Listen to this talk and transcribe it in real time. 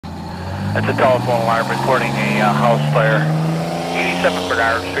That's a telephone alarm reporting a house fire. 87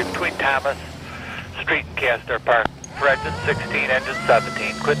 Bernard Street between Thomas Street and Castor Park. For engine 16, engine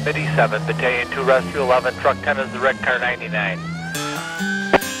 17. Quit midi 7, battalion 2, rescue 11. Truck 10 is the wreck car 99.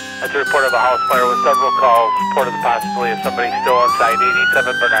 That's a report of a house fire with several calls. Report of the possibility of somebody still inside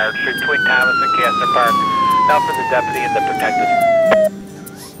 87 Bernard Street between Thomas and Castor Park. Now for the deputy and the protective.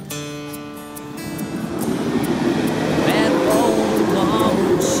 That old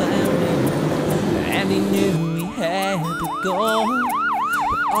alarm sounded, and he knew he had to go.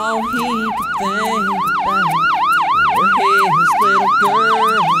 But all he could think about were his little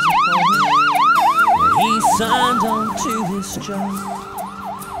girls at home. He signed on to this job,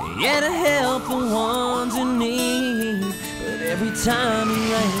 yeah, to help the ones in need. But every time he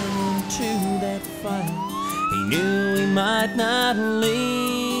ran into that fight, he knew he might not leave.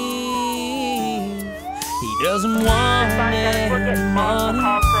 He doesn't want any money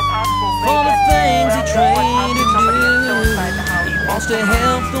for the things he trained to do. He wants to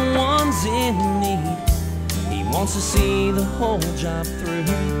help the ones in need. He wants to see the whole job through.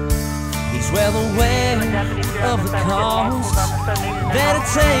 He's well aware of the costs that it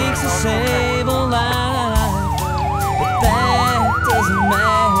takes to save a life, but that doesn't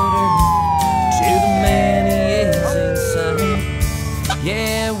matter to the man he is inside.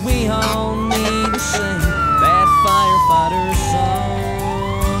 Yeah, we all need to sing that firefighter song.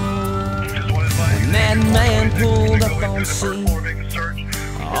 When that man pulled up on scene,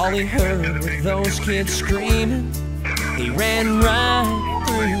 all he heard were those kids screaming. He ran right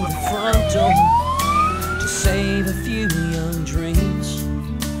through the front door to save a few young dreams.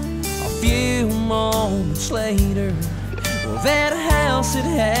 A few moments later, well, that house it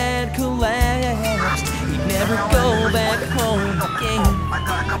had collapsed. He'd never go back home again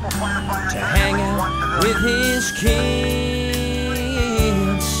to hang out with his kids.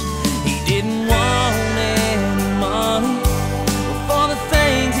 He didn't want any money for the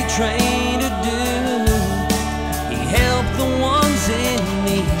things he trained to do. He helped the ones in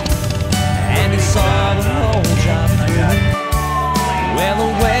need, and he saw the whole job through. Well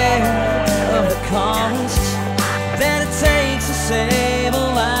aware of the costs that it takes to save a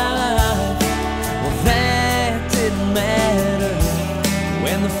life, well, that didn't matter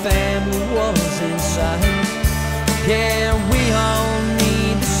when the family was inside. Yeah, we all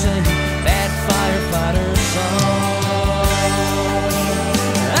need to sing that firefighter song.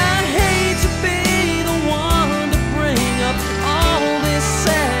 I hate to be the one to bring up all this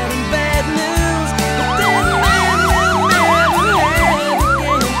sad and bad news, but that man will never have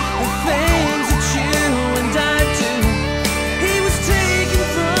again the things that you and I do. He was taken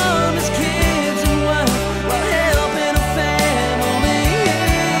from his kids and wife while helping a family.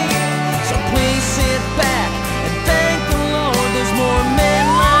 So please sit back and thank the Lord there's more men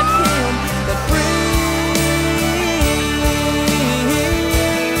like him that breathe.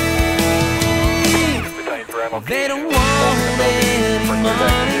 They don't want any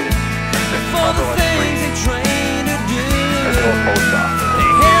money for the things they train to do. They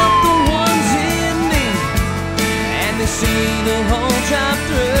help the ones in need, and they see the whole job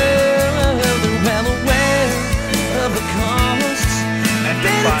through. They're well aware of the costs that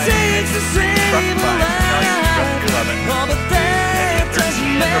it takes to save a life. Oh, but that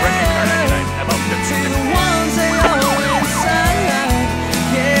doesn't matter to the ones they own inside.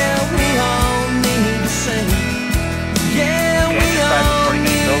 Yeah, we all need to sing. Yeah, we all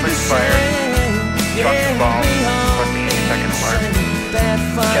need to sing. Yeah, we all need to sing that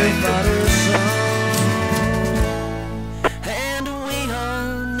firefighter